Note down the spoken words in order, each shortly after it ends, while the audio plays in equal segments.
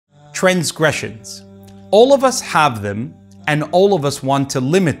Transgressions. All of us have them, and all of us want to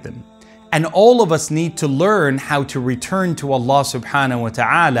limit them. And all of us need to learn how to return to Allah subhanahu wa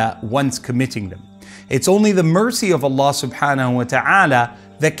ta'ala once committing them. It's only the mercy of Allah subhanahu wa ta'ala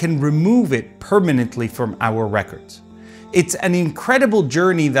that can remove it permanently from our records. It's an incredible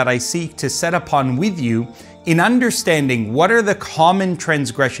journey that I seek to set upon with you in understanding what are the common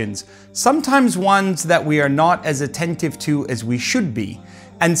transgressions, sometimes ones that we are not as attentive to as we should be,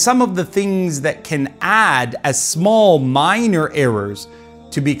 and some of the things that can add as small minor errors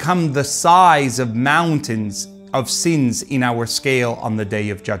to become the size of mountains of sins in our scale on the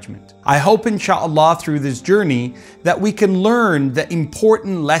Day of Judgment. I hope inshallah through this journey that we can learn the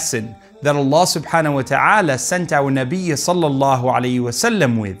important lesson that Allah subhanahu wa ta'ala sent our Nabi sallallahu alayhi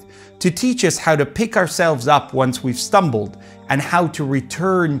wasallam with, to teach us how to pick ourselves up once we've stumbled and how to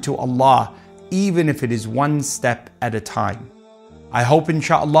return to Allah even if it is one step at a time. I hope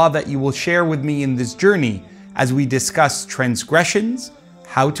inshallah that you will share with me in this journey as we discuss transgressions,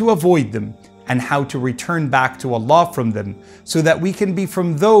 how to avoid them, and how to return back to Allah from them, so that we can be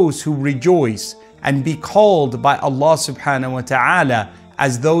from those who rejoice and be called by Allah subhanahu wa ta'ala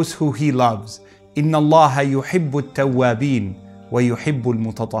as those who He loves. Inna Allaha yuhibbu at-tawwabin wa yuhibbu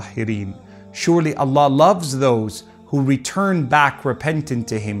al-mutatahhirin. Surely Allah loves those who return back repentant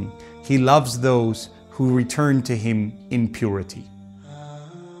to Him. He loves those who return to Him in purity.